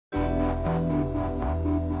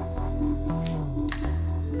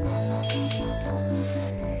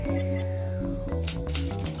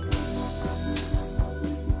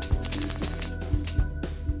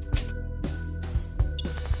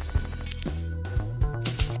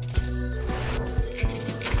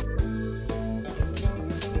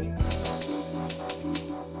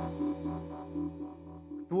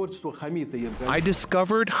I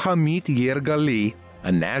discovered Khamit Yergali,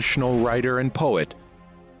 a national writer and poet,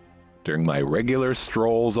 during my regular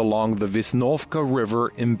strolls along the Visnovka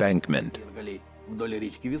River embankment.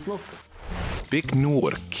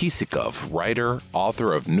 Biknur Kisikov, writer,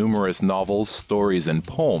 author of numerous novels, stories, and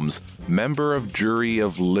poems, member of jury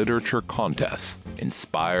of literature contest,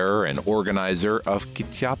 inspirer and organizer of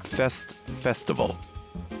Kityap Fest festival.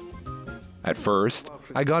 At first,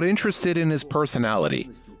 I got interested in his personality,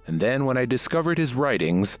 and then when I discovered his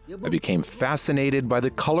writings, I became fascinated by the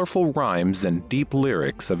colorful rhymes and deep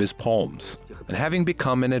lyrics of his poems. And having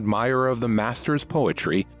become an admirer of the master's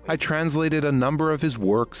poetry, I translated a number of his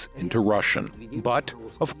works into Russian. But,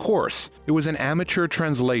 of course, it was an amateur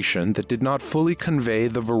translation that did not fully convey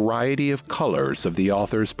the variety of colors of the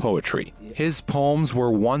author's poetry. His poems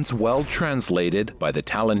were once well translated by the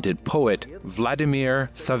talented poet Vladimir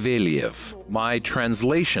Savelyev. My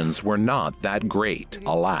translations were not that great,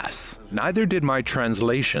 alas. Neither did my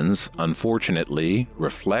translations, unfortunately,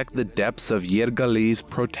 reflect the depths of Yergali's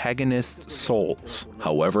protagonist's souls.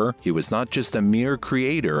 However, he was not just a mere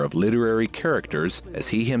creator of literary characters, as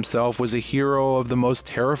he himself was a hero of the most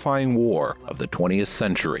terrifying war of the 20th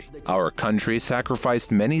century. Our country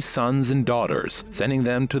sacrificed many sons and daughters, sending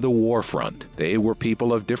them to the war front. They were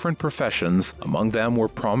people of different professions. Among them were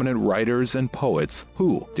prominent writers and poets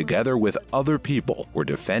who, together with other people, were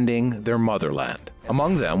defending their motherland.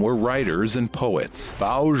 Among them were writers and poets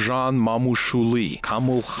Baujan Mamushuli,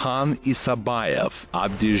 Kamulkhan Isabayev,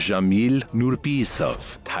 Abdijamil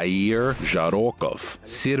Nurpisov, Tair Zharokov,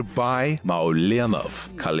 Sirbay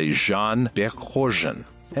Maulenov, Kalijan Bekhozhin,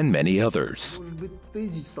 and many others.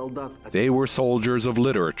 They were soldiers of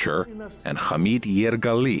literature, and Khamit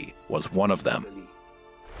Yergali was one of them.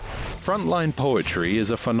 Frontline poetry is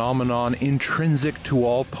a phenomenon intrinsic to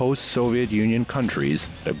all post-Soviet Union countries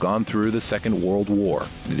that have gone through the Second World War.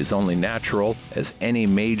 It is only natural, as any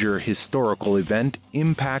major historical event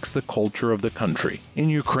impacts the culture of the country. In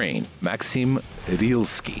Ukraine, Maxim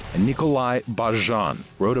Rilsky and Nikolai Bajan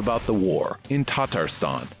wrote about the war. In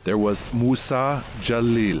Tatarstan, there was Musa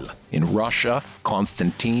Jalil. In Russia,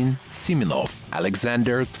 Konstantin Simonov,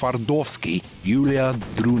 Alexander Tvardovsky, Yulia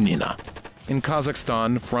Drunina. In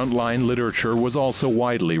Kazakhstan, frontline literature was also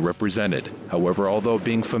widely represented. However, although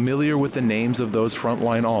being familiar with the names of those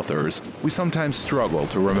frontline authors, we sometimes struggle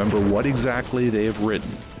to remember what exactly they have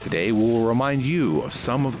written. Today, we will remind you of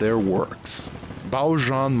some of their works.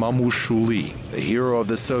 Baujan Mamushuli, the hero of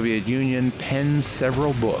the Soviet Union, penned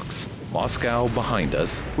several books. Moscow Behind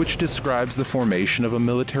Us, which describes the formation of a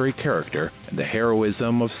military character and the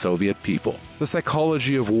heroism of Soviet people. The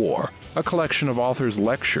Psychology of War, a collection of authors'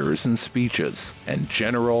 lectures and speeches, and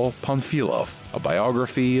General Panfilov, a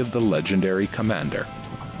biography of the legendary commander.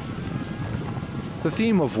 The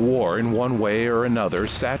theme of war in one way or another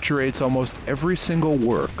saturates almost every single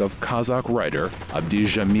work of Kazakh writer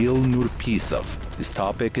Abdijamil Nurpisov. This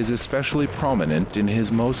topic is especially prominent in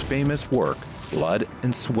his most famous work, Blood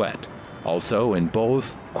and Sweat. Also in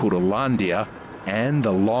both Kurlandia and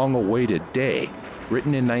The Long-Awaited Day,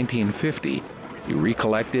 written in 1950, he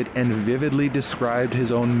recollected and vividly described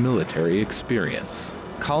his own military experience.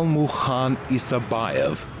 Kalmukhan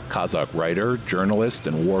Isabayev, Kazakh writer, journalist,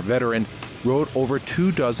 and war veteran, wrote over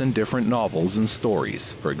 24 different novels and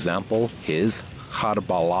stories. For example, his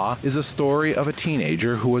Kharbala is a story of a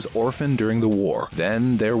teenager who was orphaned during the war.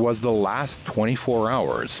 Then there was The Last 24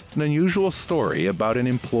 Hours, an unusual story about an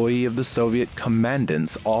employee of the Soviet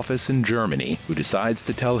commandant's office in Germany who decides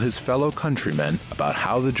to tell his fellow countrymen about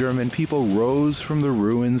how the German people rose from the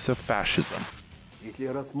ruins of fascism.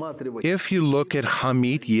 If you look at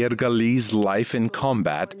Khamit Yergali's life in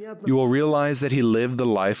combat, you will realize that he lived the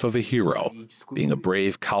life of a hero. Being a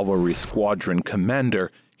brave cavalry squadron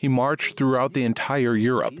commander, he marched throughout the entire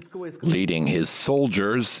Europe, leading his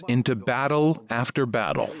soldiers into battle after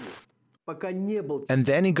battle. And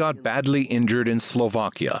then he got badly injured in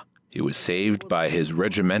Slovakia. He was saved by his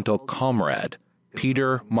regimental comrade,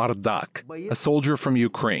 Peter Mardak, a soldier from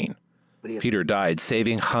Ukraine. Peter died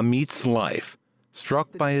saving Khamit's life.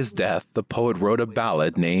 Struck by his death, the poet wrote a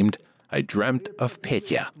ballad named I Dreamt of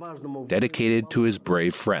Petya, dedicated to his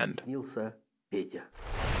brave friend.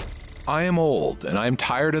 I am old, and I am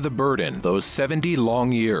tired of the burden, those 70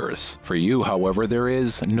 long years. For you, however, there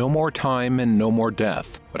is no more time and no more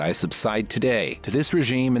death. But I subside today to this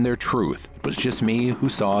regime and their truth. It was just me who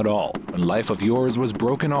saw it all. When life of yours was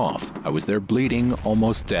broken off, I was there bleeding,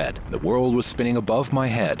 almost dead. The world was spinning above my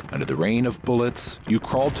head. Under the rain of bullets, you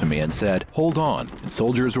crawled to me and said, "Hold on," and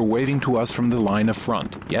soldiers were waving to us from the line of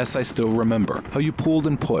front. Yes, I still remember how you pulled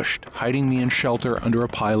and pushed, hiding me in shelter under a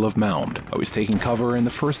pile of mound. I was taking cover in the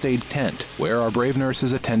first aid tent, where our brave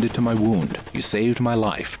nurses attended to my wound. You saved my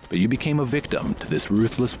life, but you became a victim to this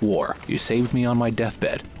ruthless war. You saved me on my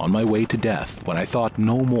deathbed, on my way to death, when I thought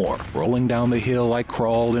no more. Rolling down the hill, I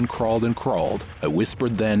crawled and crawled and crawled. I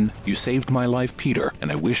whispered then, "You saved my life, Peter, and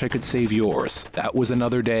I wish I could save yours." That was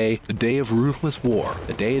another day, the day of ruthless war,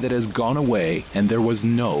 the day that has gone away, and there was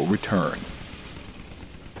no return.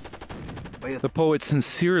 The poet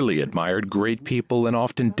sincerely admired great people and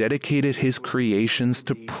often dedicated his creations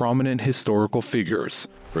to prominent historical figures.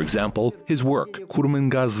 For example, his work,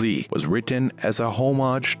 Kurmangazy, was written as a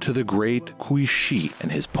homage to the great Kuyshi, and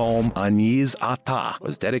his poem Anyz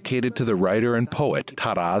was dedicated to the writer and poet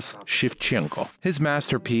Taras Shevchenko. His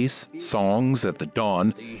masterpiece, Songs at the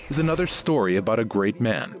Dawn, is another story about a great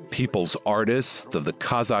man, people's artist of the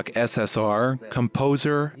Kazakh SSR,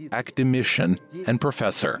 composer, academician, and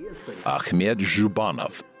professor, Akhmet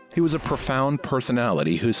Zhubanov. He was a profound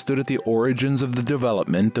personality who stood at the origins of the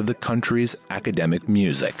development of the country's academic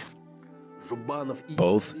music.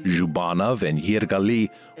 Both Zhubanov and Yergali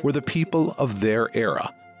were the people of their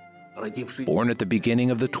era. Born at the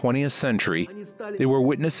beginning of the 20th century, they were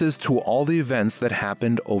witnesses to all the events that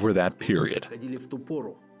happened over that period.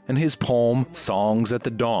 And his poem, Songs at the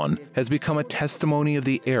Dawn, has become a testimony of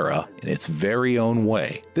the era in its very own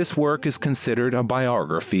way. This work is considered a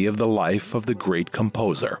biography of the life of the great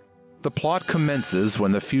composer. The plot commences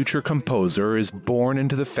when the future composer is born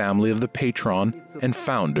into the family of the patron and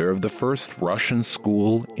founder of the first Russian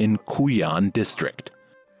school in Kuyan district.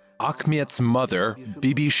 Akhmet's mother,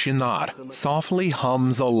 Bibi Shinar, softly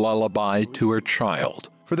hums a lullaby to her child.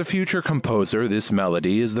 For the future composer, this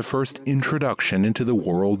melody is the first introduction into the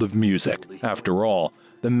world of music. After all,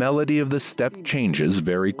 the melody of the steppe changes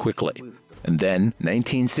very quickly. And then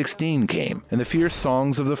 1916 came, and the fierce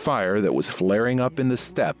songs of the fire that was flaring up in the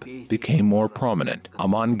steppe became more prominent.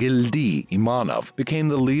 Amangildi Imanov became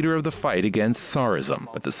the leader of the fight against Tsarism,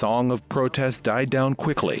 but the song of protest died down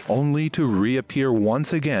quickly, only to reappear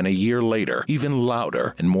once again a year later, even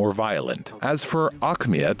louder and more violent. As for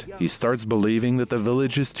Akhmet, he starts believing that the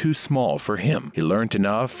village is too small for him. He learnt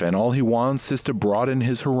enough, and all he wants is to broaden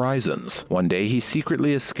his horizons. One day he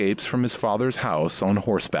secretly escapes from his father's house on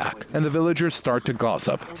horseback, and the villagers start to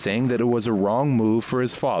gossip, saying that it was a wrong move for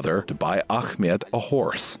his father to buy Akhmet a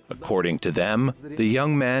horse. According to them, the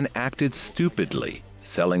young man acted stupidly,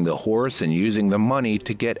 selling the horse and using the money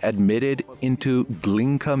to get admitted into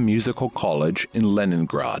Glinka Musical College in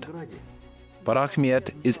Leningrad. But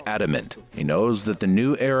Akhmet is adamant. He knows that the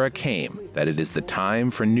new era came, that it is the time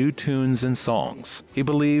for new tunes and songs. He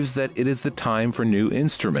believes that it is the time for new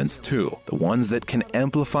instruments too, the ones that can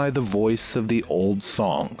amplify the voice of the old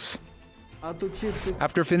songs.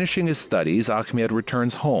 After finishing his studies, Akhmet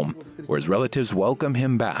returns home, where his relatives welcome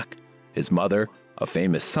him back. His mother, a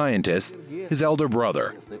famous scientist, his elder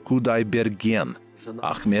brother, Kudaybergen,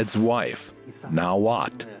 Akhmet's wife,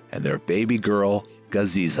 Nawat, and their baby girl,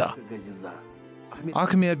 Gaziza.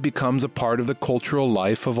 Akhmet becomes a part of the cultural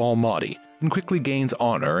life of Almaty and quickly gains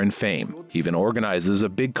honor and fame. He even organizes a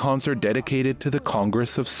big concert dedicated to the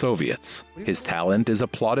Congress of Soviets. His talent is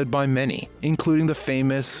applauded by many, including the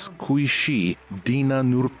famous kuyshi Dina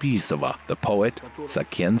Nurpisova, the poet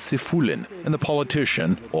Saken Sifulin, and the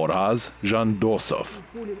politician Oraz Jandosov.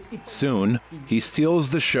 Soon, he steals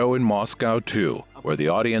the show in Moscow too, where the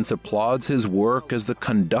audience applauds his work as the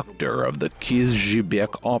conductor of the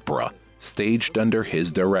Kizhibek opera, staged under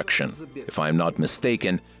his direction. If I'm not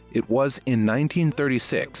mistaken, it was in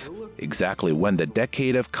 1936, exactly when the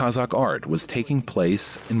decade of Kazakh art was taking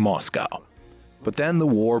place in Moscow. But then the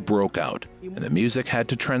war broke out, and the music had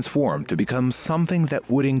to transform to become something that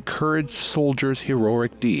would encourage soldiers'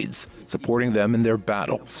 heroic deeds, supporting them in their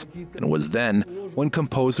battles. And it was then when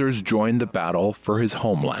composers joined the battle for his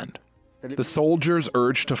homeland. The soldier's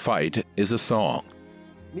urge to fight is a song.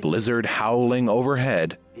 Blizzard howling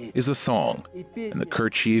overhead is a song, and the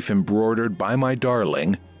kerchief embroidered by my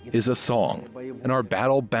darling is a song, and our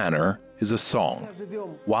battle banner is a song.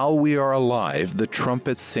 While we are alive, the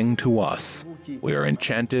trumpets sing to us. We are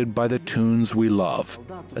enchanted by the tunes we love.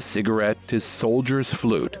 A cigarette is soldier's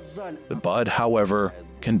flute. The bud, however,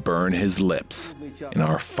 can burn his lips. In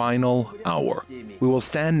our final hour, we will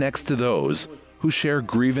stand next to those who share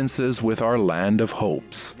grievances with our land of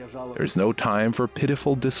hopes. There's no time for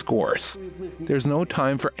pitiful discourse. There's no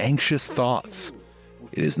time for anxious thoughts.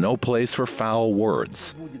 it is no place for foul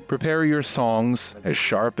words. Prepare your songs as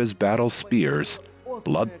sharp as battle spears,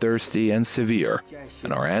 bloodthirsty and severe.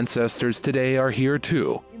 And our ancestors today are here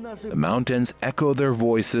too. The mountains echo their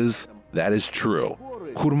voices, that is true.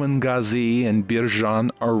 Kurmangazy and Birjan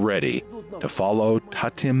are ready to follow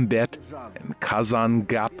Tatimbet and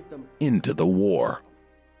Kazangap into the war.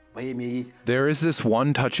 There is this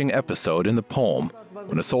one touching episode in the poem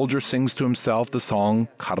when a soldier sings to himself the song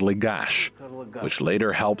Karligash, which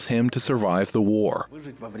later helps him to survive the war.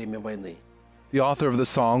 The author of the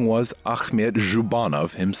song was Akhmet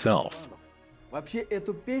Zhubanov himself.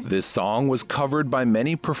 This song was covered by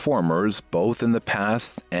many performers both in the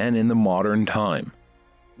past and in the modern time.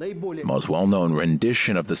 The most well-known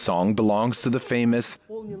rendition of the song belongs to the famous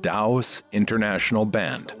Daus International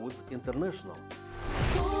Band.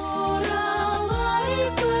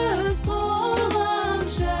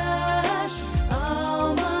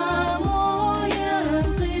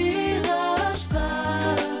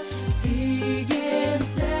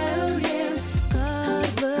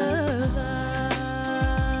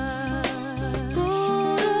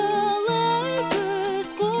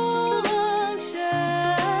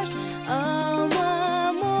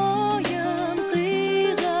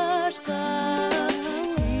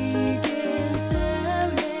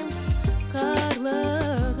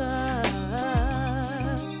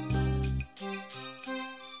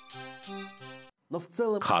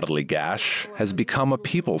 Karligash has become a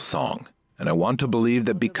people's song, and I want to believe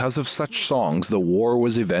that because of such songs the war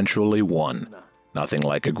was eventually won. Nothing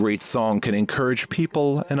like a great song can encourage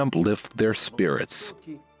people and uplift their spirits.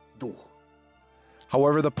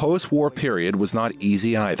 However, the post-war period was not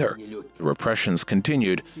easy either. The repressions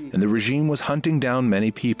continued, and the regime was hunting down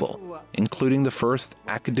many people, including the first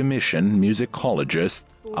academician musicologist,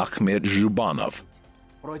 Akhmet Zhubanov.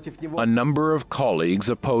 A number of colleagues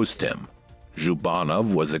opposed him.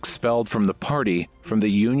 Zhubanov was expelled from the party, from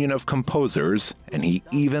the Union of Composers, and he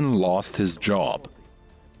even lost his job.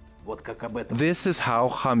 This is how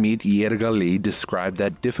Khamit Yergali described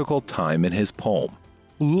that difficult time in his poem.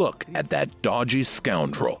 Look at that dodgy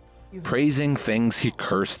scoundrel, praising things he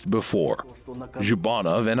cursed before.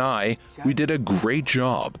 Zhubanov and I, we did a great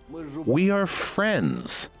job. We are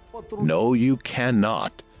friends. No, you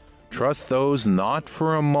cannot. Trust those not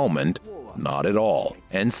for a moment, not at all.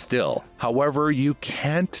 And still, however, you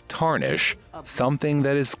can't tarnish something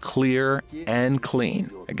that is clear and clean.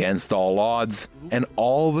 Against all odds and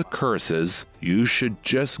all the curses, you should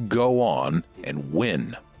just go on and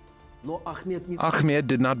win. Akhmet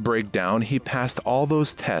did not break down. He passed all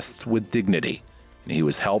those tests with dignity. And he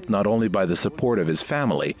was helped not only by the support of his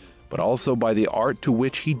family, but also by the art to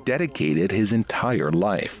which he dedicated his entire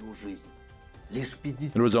life.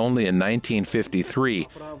 It was only in 1953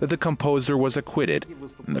 that the composer was acquitted,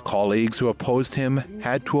 and the colleagues who opposed him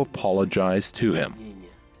had to apologize to him.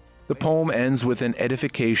 The poem ends with an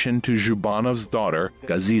edification to Zhubanov's daughter,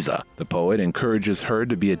 Gaziza. The poet encourages her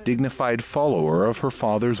to be a dignified follower of her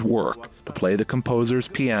father's work, to play the composer's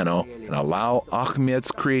piano, and allow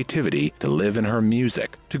Akhmet's creativity to live in her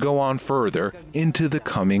music, to go on further into the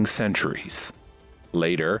coming centuries.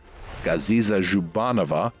 Later, Gaziza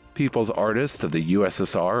Zhubanova, people's artist of the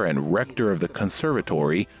USSR and rector of the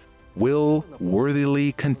conservatory, will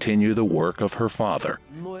worthily continue the work of her father.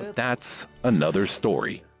 But that's another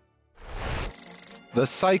story. The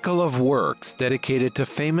cycle of works dedicated to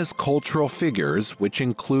famous cultural figures, which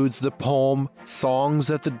includes the poem Songs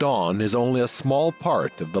at the Dawn, is only a small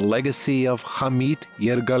part of the legacy of Khamit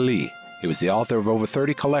Yergali. He was the author of over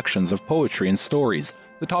 30 collections of poetry and stories,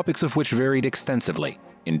 the topics of which varied extensively.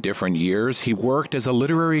 In different years, he worked as a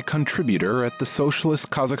literary contributor at the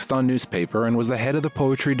Socialist Kazakhstan newspaper and was the head of the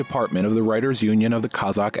poetry department of the Writers' Union of the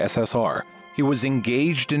Kazakh SSR. He was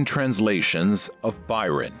engaged in translations of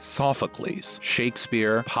Byron, Sophocles,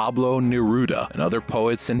 Shakespeare, Pablo Neruda, and other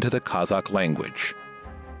poets into the Kazakh language.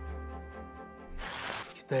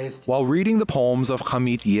 While reading the poems of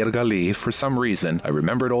Khamit Yergali, for some reason, I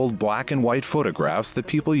remembered old black and white photographs that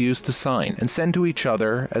people used to sign and send to each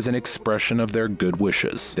other as an expression of their good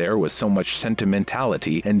wishes. There was so much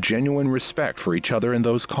sentimentality and genuine respect for each other in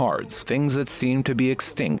those cards, things that seemed to be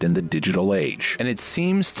extinct in the digital age. And it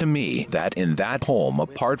seems to me that in that poem,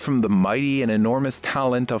 apart from the mighty and enormous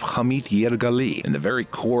talent of Khamit Yergali, in the very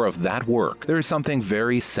core of that work, there is something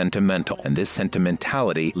very sentimental, and this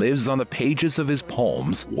sentimentality lives on the pages of his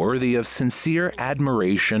poems, worthy of sincere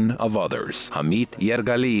admiration of others. Khamit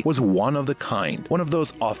Yergali was one of the kind, one of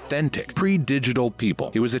those authentic, pre-digital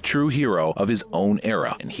people. He was a true hero of his own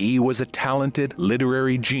era, and he was a talented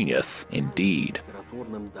literary genius indeed.